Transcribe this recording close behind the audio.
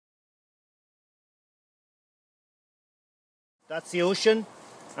that's the ocean,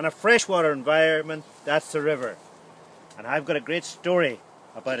 and a freshwater environment, that's the river. And I've got a great story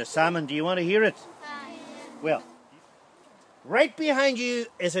about a salmon. Do you want to hear it? Well, right behind you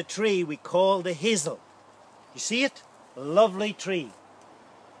is a tree we call the hazel. You see it? A lovely tree.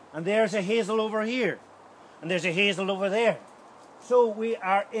 And there's a hazel over here. And there's a hazel over there. So we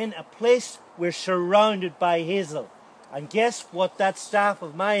are in a place, we're surrounded by hazel. And guess what that staff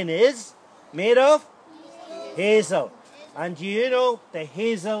of mine is made of? Hazel. And you know the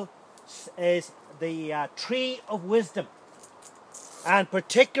hazel is the tree of wisdom. And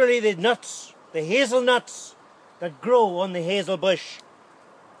particularly the nuts, the hazelnuts that grow on the hazel bush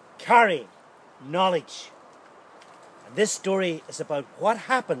carry knowledge. And this story is about what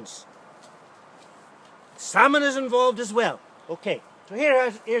happens. Salmon is involved as well. Okay, so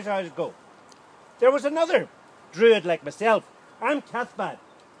here's how it goes. There was another Druid like myself. I'm Cathbad.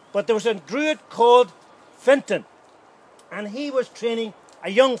 But there was a Druid called Fintan. And he was training a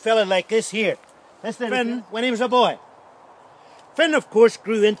young fella like this here. Finn, when he was a boy. Finn, of course,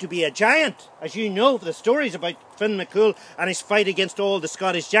 grew into be a giant. As you know, the stories about Finn McCool and his fight against all the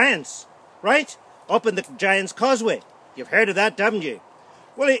Scottish giants. Right? Up in the Giant's Causeway. You've heard of that, haven't you?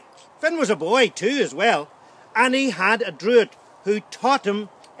 Well, Finn was a boy too as well. And he had a Druid who taught him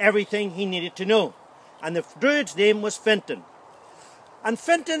everything he needed to know. And the Druid's name was Fintan. And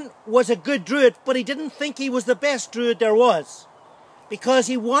Fintan was a good Druid, but he didn't think he was the best Druid there was. Because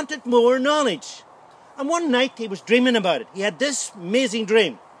he wanted more knowledge. And one night he was dreaming about it. He had this amazing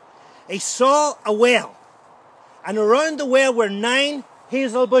dream. He saw a well. And around the well were 9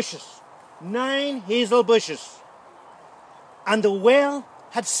 hazel bushes. 9 hazel bushes. And the well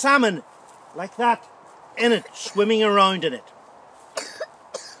had salmon like that in it, swimming around in it.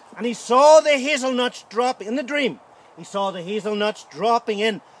 And he saw the hazelnuts drop in the dream. He saw the hazelnuts dropping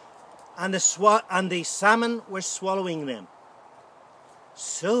in, and the salmon were swallowing them.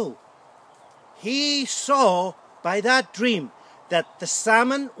 So he saw by that dream that the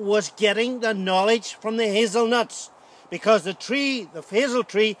salmon was getting the knowledge from the hazelnuts, because the hazel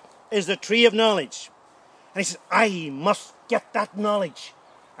tree, is the tree of knowledge. And he says, I must get that knowledge.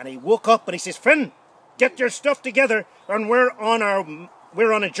 And he woke up and he says, Finn, get your stuff together, and we're on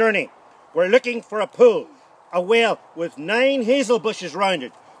a journey. We're looking for a pool, a well with 9 hazel bushes round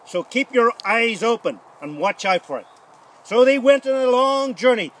it. So keep your eyes open and watch out for it. So they went on a long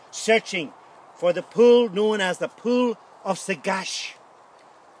journey searching for the pool known as the Pool of Sagash.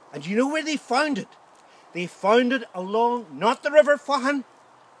 And you know where they found it? They found it along, not the River Faughan,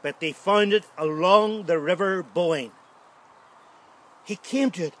 but they found it along the River Faughan. He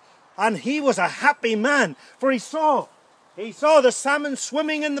came to it, and he was a happy man, for he saw the salmon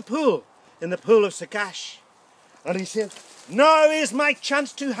swimming in the pool of Sagash. And he said, now is my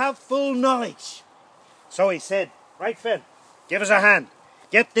chance to have full knowledge. So he said, right, Finn, give us a hand.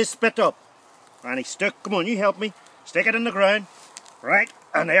 Get this bit up. And he come on, you help me. Stick it in the ground. Right,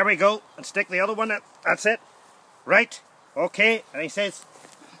 and there we go. And stick the other one, that's it. Right, okay. And he says,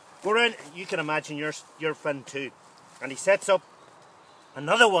 go around, you can imagine your Finn too. And he sets up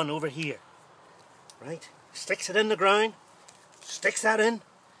another one over here. Right, sticks it in the ground. Sticks that in.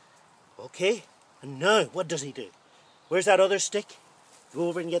 Okay, and now what does he do? Where's that other stick? Go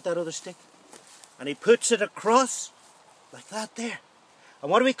over and get that other stick. And he puts it across like that there. And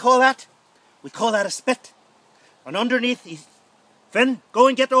what do we call that? We call that a spit. And underneath, Finn, go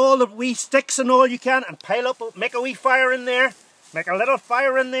and get all the wee sticks and all you can and pile up, make a wee fire in there. Make a little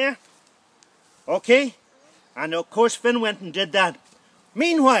fire in there. Okay? And of course Finn went and did that.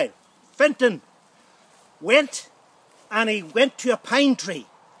 Meanwhile, Fintan went and he went to a pine tree.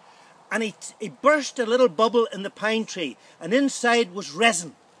 And he burst a little bubble in the pine tree. And inside was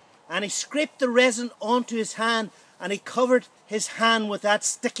resin. And he scraped the resin onto his hand. And he covered his hand with that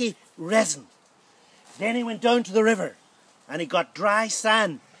sticky resin. Then he went down to the river. And he got dry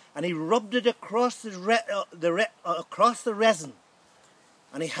sand. And he rubbed it across across the resin.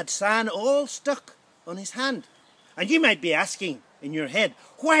 And he had sand all stuck on his hand. And you might be asking in your head,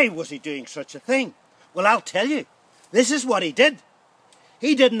 why was he doing such a thing? Well, I'll tell you. This is what he did.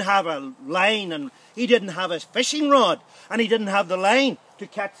 He didn't have a line, and he didn't have a fishing rod, and he didn't have the line to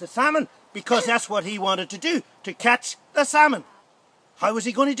catch the salmon, because that's what he wanted to do, to catch the salmon. How was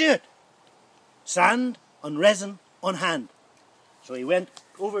he going to do it? Sand on resin on hand. So he went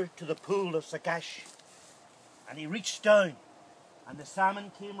over to the Pool of Sagash, and he reached down, and the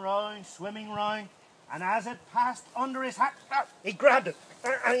salmon came round, swimming round, and as it passed under his hat, he grabbed it,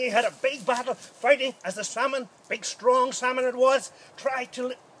 and he had a big battle fighting as the salmon, big strong salmon it was, tried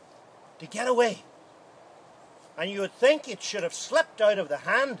to get away. And you would think it should have slipped out of the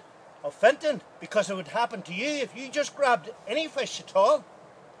hand of Fintan, because it would happen to you if you just grabbed any fish at all.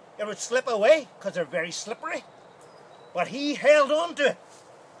 It would slip away because they're very slippery. But he held on to it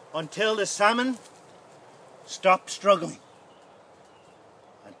until the salmon stopped struggling,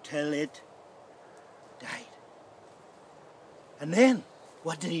 until it died. And then,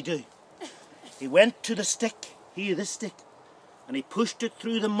 what did he do? He went to the stick, this stick, and he pushed it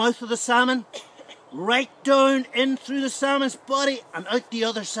through the mouth of the salmon, right down in through the salmon's body and out the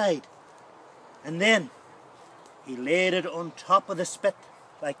other side. And then he laid it on top of the spit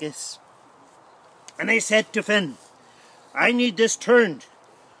like this. And he said to Finn, I need this turned,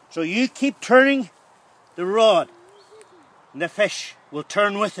 so you keep turning the rod and the fish will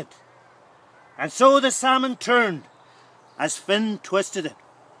turn with it. And so the salmon turned as Finn twisted it.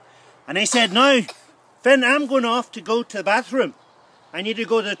 And he said, now, Finn, I'm going off to go to the bathroom. I need to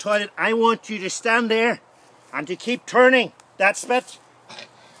go to the toilet. I want you to stand there and to keep turning that spit.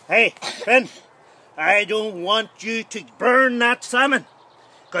 Hey, Finn, I don't want you to burn that salmon.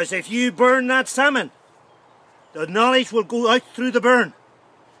 Because if you burn that salmon, the knowledge will go out through the burn.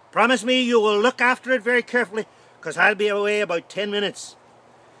 Promise me you will look after it very carefully, because I'll be away about 10 minutes.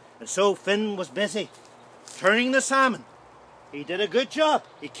 And so Finn was busy turning the salmon. He did a good job.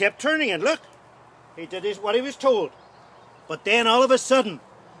 He kept turning it. Look, he did what he was told. But then all of a sudden,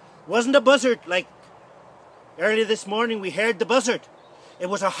 wasn't a buzzard like early this morning we heard the buzzard. It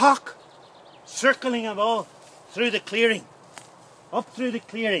was a hawk circling them all through the clearing, up through the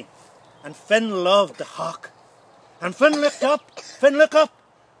clearing. And Finn loved the hawk. And Finn looked up,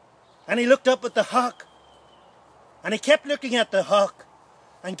 and he looked up at the hawk. And he kept looking at the hawk.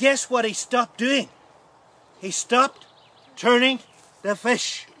 And guess what he stopped doing? He stopped turning the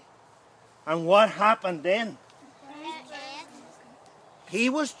fish. And what happened then? He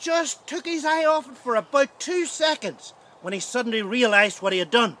took his eye off it for about 2 seconds when he suddenly realized what he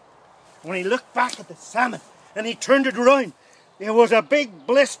had done. When he looked back at the salmon and he turned it around, there was a big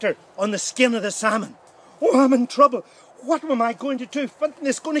blister on the skin of the salmon. Oh, I'm in trouble. What am I going to do? Fintan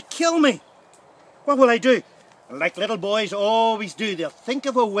is going to kill me. What will I do? And like little boys always do, they'll think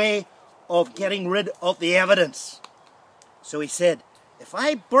of a way of getting rid of the evidence. So he said, if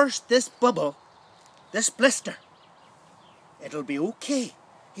I burst this bubble, this blister, it'll be okay.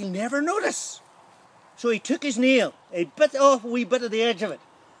 He'll never notice. So he took his nail, he bit off a wee bit of the edge of it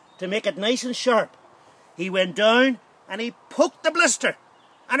to make it nice and sharp. He went down and he poked the blister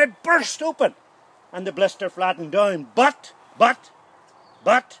and it burst open and the blister flattened down. But, what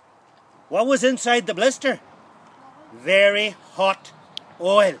was inside the blister? Very hot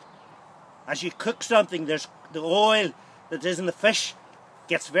oil. As you cook something, there's the oil that is in the fish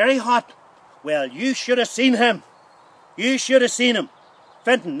gets very hot. Well, you should have seen him. You should have seen him.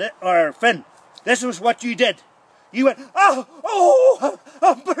 Finn, this was what you did. You went, I'm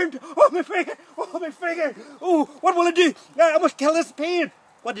burned. Oh, my finger. Oh, what will I do? I must kill this pain.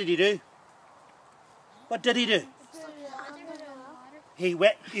 What did he do? What did he do? He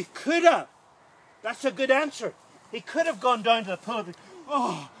went, he could have. That's a good answer. He could have gone down to the pool.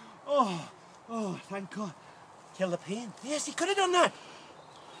 Thank God. Kill the pain. Yes, he could have done that.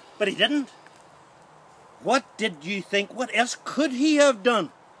 But he didn't. What did you think? What else could he have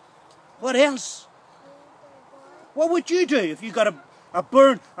done? What else? What would you do if you got a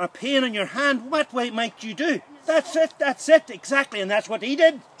burn, a pain in your hand? What way might you do? That's it, exactly. And that's what he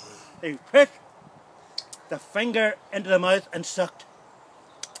did. He put the finger into the mouth and sucked.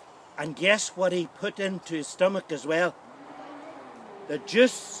 And guess what he put into his stomach as well? The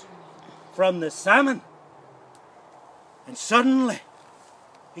juice from the salmon. And suddenly,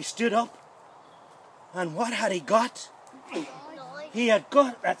 he stood up. And what had he got?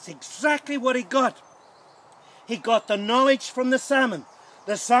 That's exactly what he got. He got the knowledge from the salmon.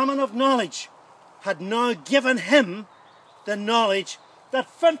 The salmon of knowledge had now given him the knowledge that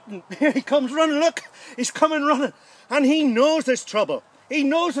Fintan, here he comes running, look, he's coming running. And he knows there's trouble. He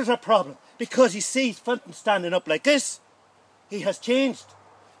knows there's a problem because he sees Fintan standing up like this. He has changed.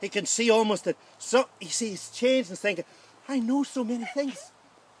 He can see almost that. So he sees he's changed and thinking, I know so many things.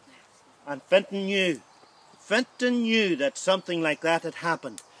 And Fintan knew that something like that had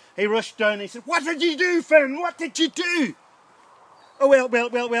happened. He rushed down and he said, what did you do, Finn? What did you do? Oh,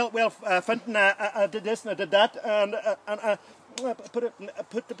 well, Fintan, I did this and I did that, and I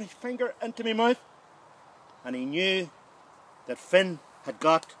put the finger into my mouth. And he knew that Finn had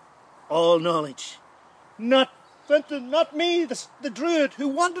got all knowledge. Not Fintan, not me, the Druid, who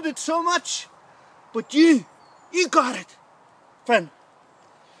wanted it so much. But you got it, Finn.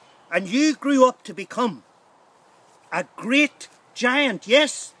 And you grew up to become a great giant.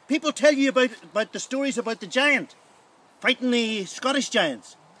 Yes, people tell you about the stories about the giant, fighting the Scottish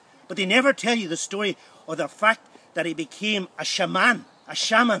giants. But they never tell you the story or the fact that he became a shaman,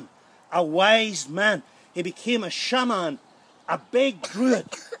 a wise man. He became a shaman, a big druid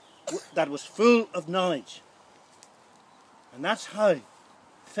that was full of knowledge. And that's how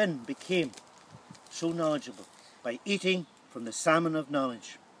Finn became so knowledgeable, by eating from the salmon of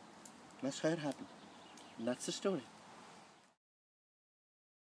knowledge. And that's how it happened. And that's the story.